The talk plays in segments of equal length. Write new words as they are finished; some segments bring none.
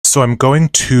So I'm going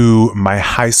to my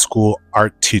high school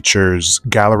art teacher's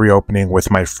gallery opening with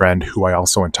my friend who I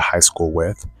also went to high school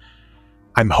with.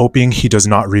 I'm hoping he does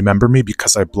not remember me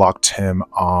because I blocked him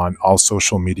on all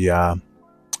social media.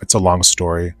 It's a long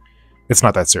story. It's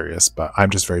not that serious, but I'm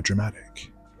just very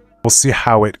dramatic. We'll see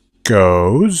how it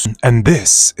goes. And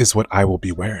this is what I will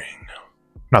be wearing.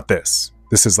 Not this.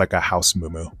 This is like a house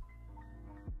muumuu.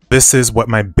 This is what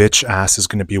my bitch ass is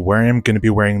going to be wearing. I'm going to be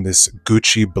wearing this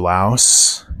Gucci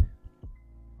blouse.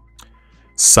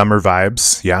 Summer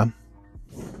vibes, yeah.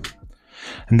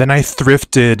 And then I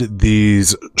thrifted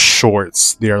these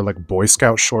shorts. They are like Boy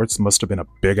Scout shorts. Must have been a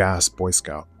big ass Boy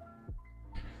Scout.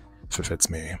 If it fits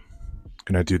me.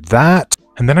 Gonna do that.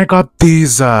 And then I got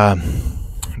these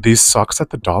socks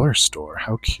at the dollar store.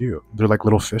 How cute. They're like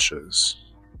little fishes.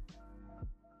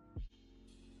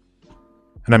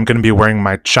 And I'm gonna be wearing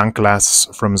my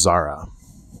chanclas from Zara.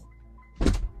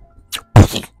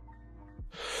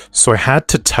 So I had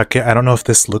to tuck it. I don't know if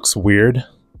this looks weird.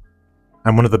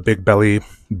 I'm one of the big belly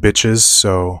bitches,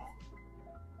 so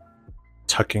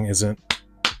tucking isn't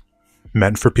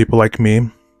meant for people like me.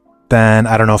 Then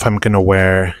I don't know if I'm gonna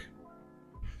wear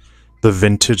the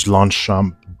vintage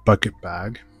Longchamp bucket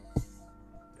bag.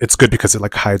 It's good because it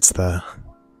like hides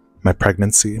my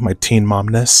pregnancy, my teen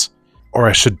momness. Or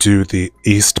I should do the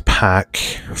East Pack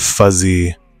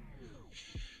fuzzy.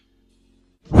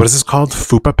 What is this called?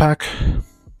 Fupa pack?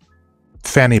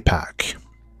 Fanny pack.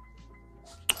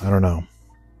 I don't know.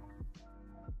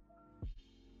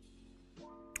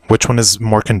 Which one is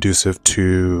more conducive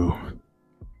to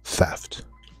theft?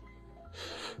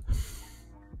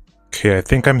 Okay, I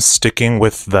think I'm sticking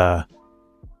with the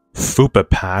Fupa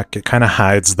pack. It kind of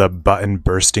hides the button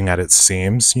bursting at its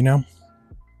seams, you know?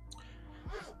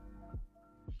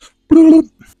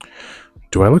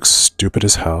 Do I look stupid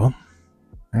as hell?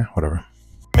 Whatever.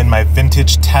 I'm in my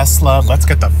vintage Tesla. Let's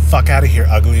get the fuck out of here,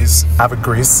 uglies. I have a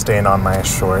grease stain on my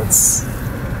shorts.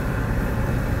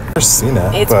 I've never seen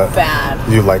it. It's bad.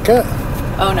 You like it?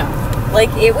 Oh no. Like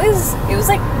it was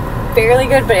like fairly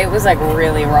good, but it was like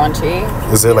really raunchy.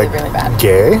 Is it like really bad.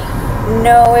 Gay?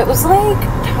 No, it was like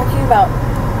talking about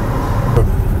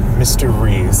Mr.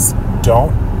 Reese,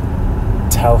 don't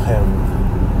tell him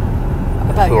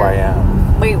about who I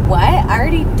am. Wait, what? I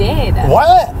already did.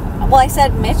 What? Well, I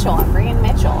said Mitchell. I'm bringing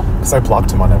Mitchell. Because I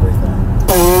blocked him on everything.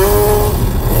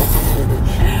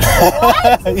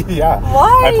 What? Yeah.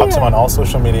 Why? I blocked him on all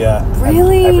social media.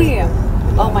 Really?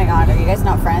 Oh my god, are you guys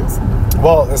not friends?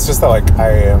 Well, it's just that like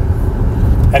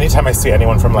anytime I see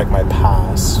anyone from like my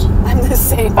past, I'm the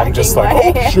same. I'm just like,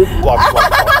 oh shoot, block, block,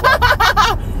 block,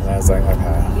 block. And I was like,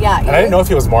 okay. Yeah. And I didn't know if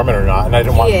he was Mormon or not, and I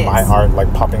didn't want my art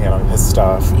like popping in on his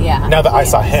stuff. Yeah. Now that I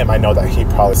saw him, I know that he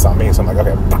probably saw me, so I'm like,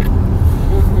 okay.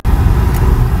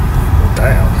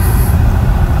 Damn.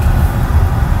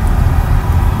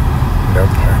 No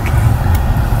parking.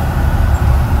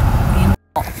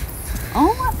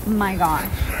 Oh my gosh.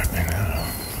 I know.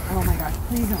 Oh my gosh.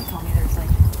 Please don't tell me there's like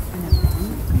an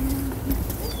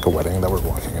event. Like a wedding that we're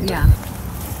walking into. Yeah.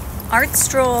 Art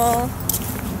stroll.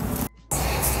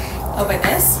 Open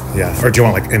this? Yeah. Or do you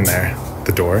want like in there?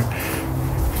 The door?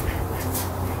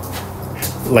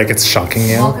 Like it's shocking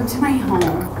you? Welcome to my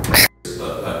home.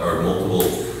 Or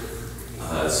multiple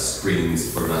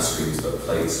screens, or not screens, but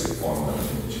plates to form one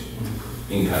image.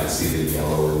 You can kind of see the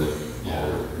yellow and the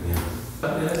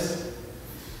Yes.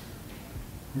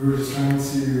 We were just trying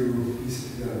to piece it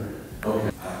together.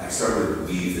 Okay. I started to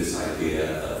weave this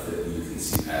idea of that you can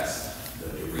see past the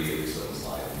debris of someone's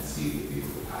life and see the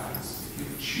beautiful patterns. If you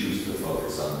choose to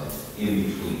focus on the in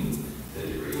between the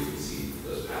debris, you can see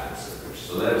those patterns.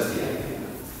 So that was the idea.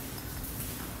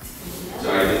 So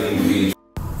I didn't read.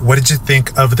 What did you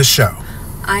think of the show?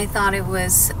 I thought it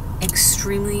was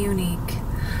extremely unique.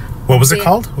 What was it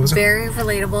called? What was it? Very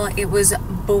relatable. It was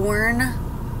Born.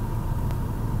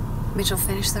 Mitchell,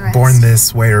 finish the rest. Born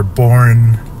This Way or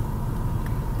Born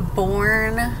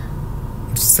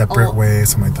Separate Way,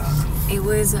 something like that. It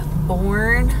was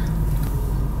Born.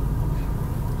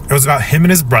 It was about him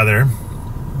and his brother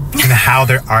and how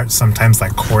their art sometimes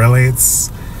like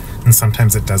correlates and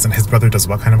sometimes it doesn't. His brother does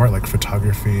what kind of art? Like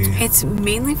photography? It's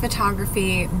mainly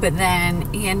photography, but then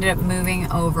he ended up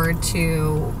moving over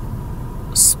to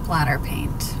splatter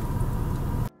paint.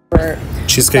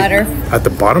 Cheesecake Splatter. at the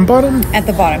bottom? At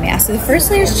the bottom, yeah. So the first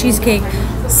layer is cheesecake,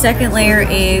 second layer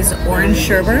is orange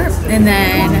sherbet, and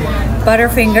then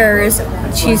Butterfingers,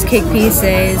 cheesecake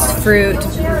pieces, fruit,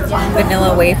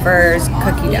 vanilla wafers,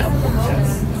 cookie dough.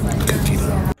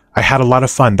 I had a lot of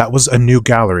fun. That was a new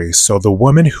gallery. So the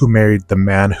woman who married the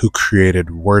man who created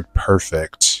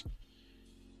WordPerfect,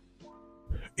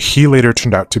 he later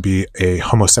turned out to be a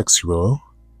homosexual.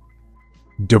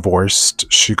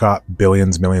 divorced. She got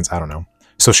billions, millions, I don't know.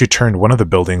 So she turned one of the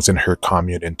buildings in her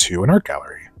commune into an art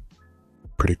gallery.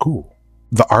 Pretty cool.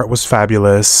 The art was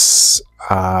fabulous.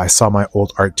 I saw my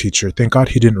old art teacher. Thank God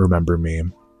he didn't remember me.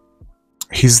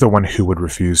 He's the one who would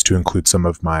refuse to include some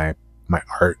of my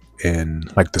art in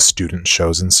like the student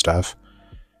shows and stuff.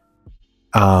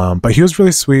 But he was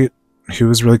really sweet. He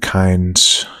was really kind.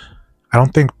 I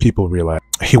don't think people realize.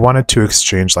 He wanted to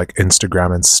exchange like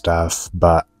Instagram and stuff,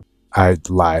 but I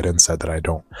lied and said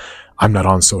that I'm not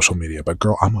on social media, but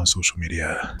girl, I'm on social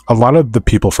media. A lot of the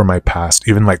people from my past,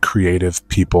 even like creative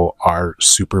people, are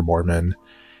super Mormon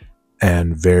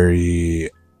and very,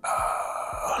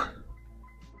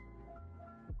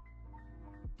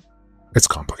 it's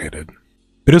complicated.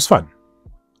 But it was fun.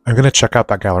 I'm going to check out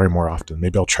that gallery more often.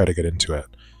 Maybe I'll try to get into it.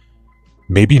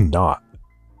 Maybe not.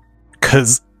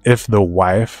 Because if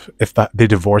they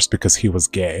divorced because he was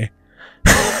gay,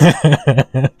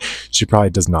 she probably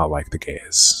does not like the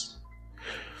gays.